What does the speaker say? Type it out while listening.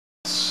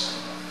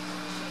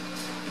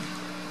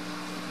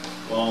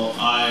Well,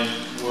 I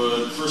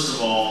would first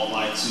of all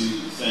like to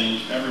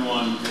thank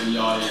everyone in the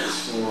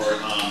audience for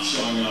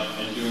showing up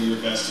and doing your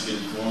best to get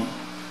informed.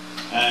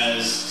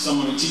 As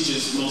someone who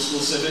teaches middle school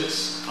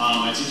civics,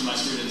 I teach my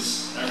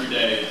students every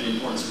day the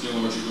importance of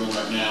doing what you're doing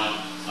right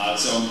now.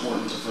 It's so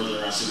important to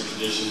further our civic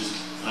traditions,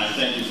 and I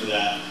thank you for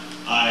that.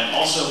 I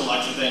also would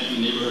like to thank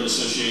the Neighborhood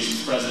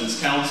Association's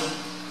President's Council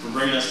for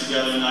bringing us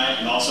together tonight,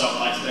 and also I would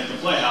like to thank the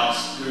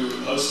Playhouse, who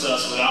hosts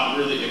us without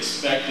really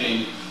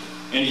expecting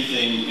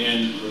anything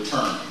in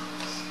return.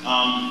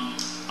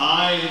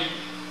 I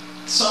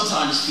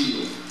sometimes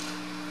feel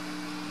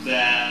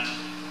that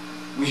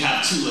we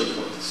have two Lake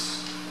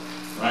Worths,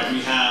 right? We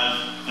have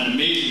an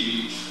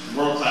amazing beach,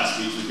 world-class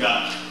beach. We've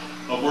got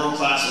a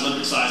world-class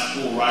Olympic-sized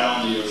pool right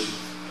on the ocean.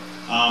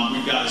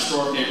 We've got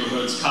historic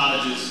neighborhoods,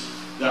 cottages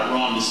that were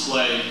on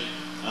display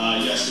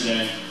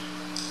yesterday.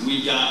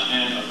 We've got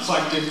an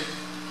eclectic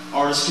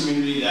artist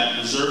community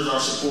that deserves our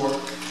support,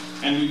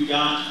 and we've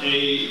got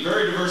a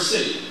very diverse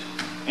city.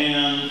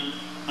 And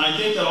I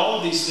think that all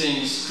of these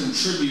things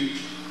contribute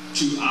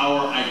to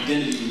our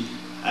identity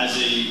as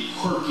a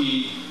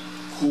quirky,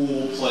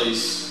 cool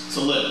place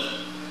to live.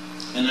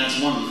 And that's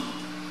wonderful.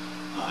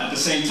 At the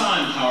same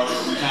time, however,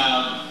 we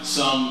have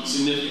some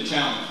significant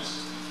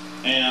challenges.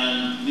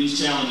 And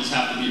these challenges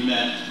have to be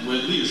met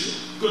with leadership,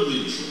 good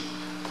leadership,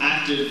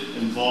 active,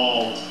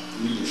 involved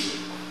leadership.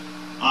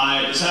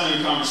 I was having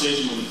a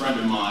conversation with a friend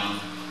of mine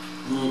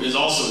who is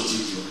also a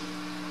teacher.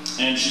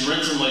 And she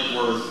rents in Lake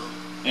Worth,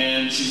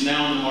 and she's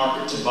now in the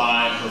market to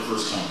buy her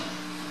first home.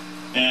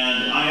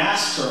 And I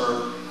asked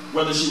her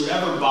whether she would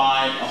ever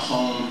buy a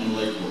home in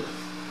Lake Worth.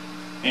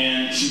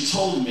 And she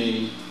told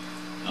me,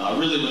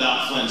 really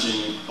without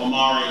flinching,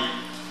 Omari,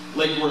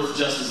 Lake Worth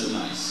just isn't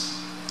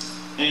nice.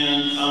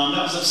 And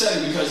that was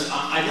upsetting because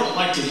I don't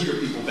like to hear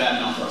people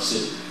badmouth our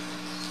city.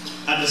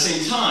 At the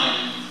same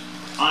time,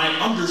 I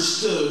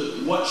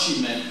understood what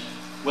she meant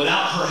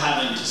without her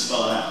having to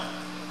spell it out.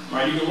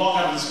 Right? You can walk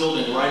out of this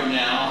building right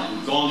now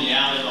and go on the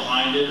alley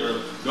behind it,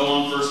 or go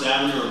on First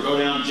Avenue, or go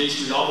down J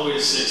Street all the way to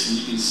 6th, and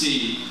you can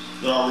see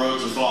that our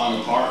roads are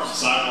falling apart,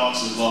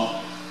 sidewalks as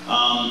well.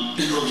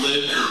 People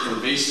live with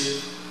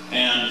pervasive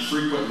and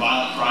frequent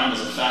violent crime as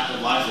a fact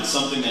of life. It's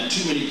something that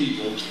too many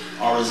people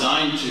are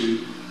resigned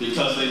to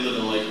because they live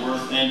in Lake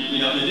Worth. And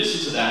in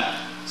addition to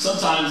that,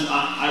 sometimes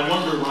I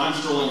wonder when I'm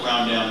strolling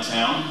around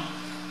downtown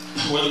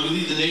whether we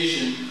lead the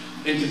nation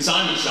in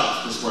consignment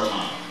shops per square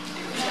mile.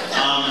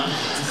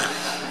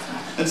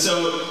 And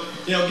so,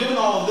 given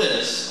all of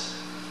this,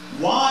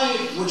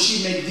 why would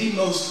she make the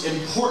most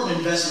important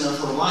investment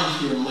of her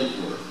life here in Lake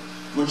Worth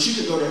when she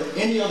could go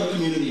to any other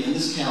community in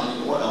this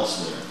county or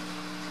elsewhere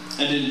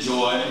and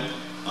enjoy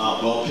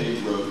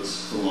well-paved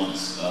roads for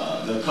once,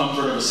 the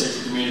comfort of a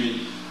safer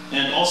community,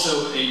 and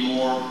also a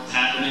more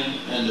happening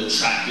and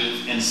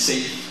attractive and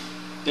safe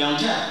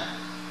downtown,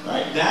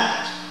 right?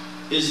 That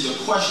is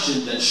the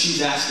question that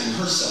she's asking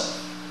herself.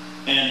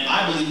 And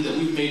I believe that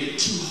we've made it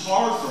too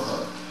hard for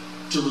her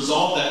to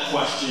resolve that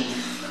question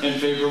in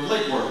favor of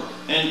Lake Worth.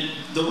 And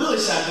the really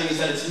sad thing is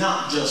that it's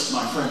not just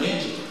my friend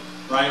Angela,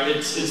 right?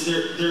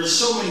 There are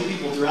so many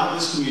people throughout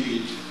this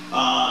community,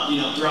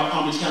 throughout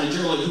Palm Beach County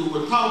generally, who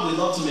would probably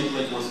love to make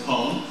Lake Worth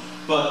home,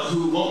 but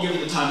who won't give it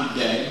the time of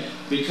day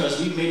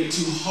because we've made it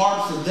too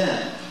hard for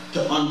them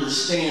to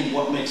understand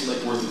what makes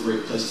Lake Worth a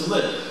great place to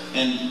live.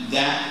 And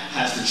that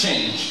has to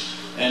change.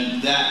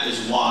 And that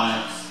is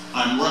why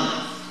I'm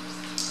running.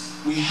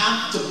 We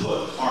have to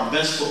put our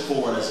best foot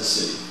forward as a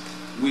city.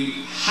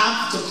 We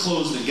have to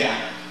close the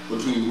gap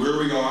between where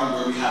we are and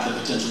where we have the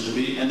potential to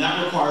be, and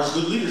that requires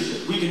good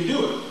leadership. We can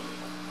do it.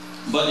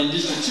 But in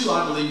District 2,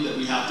 I believe that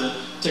we have to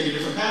take a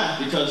different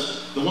path,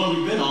 because the one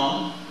we've been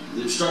on,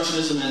 the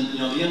obstructionism and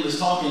the endless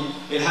talking,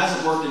 it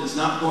hasn't worked, and it's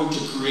not going to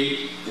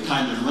create the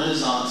kind of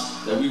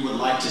renaissance that we would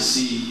like to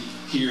see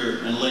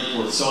here in Lake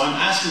Worth. So I'm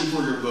asking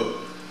for your vote.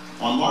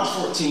 On March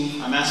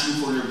 14th, I'm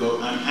asking for your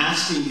vote. I'm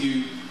asking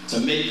you to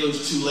make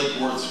those two Lake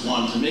Worths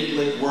one, to make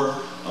Lake Worth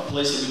a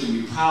place that we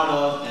can be proud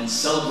of and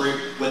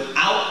celebrate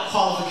without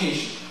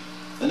qualification.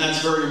 And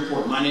that's very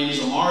important. My name is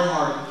Omari,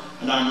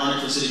 and I'm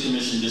running for City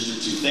Commission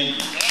District 2. Thank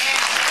you.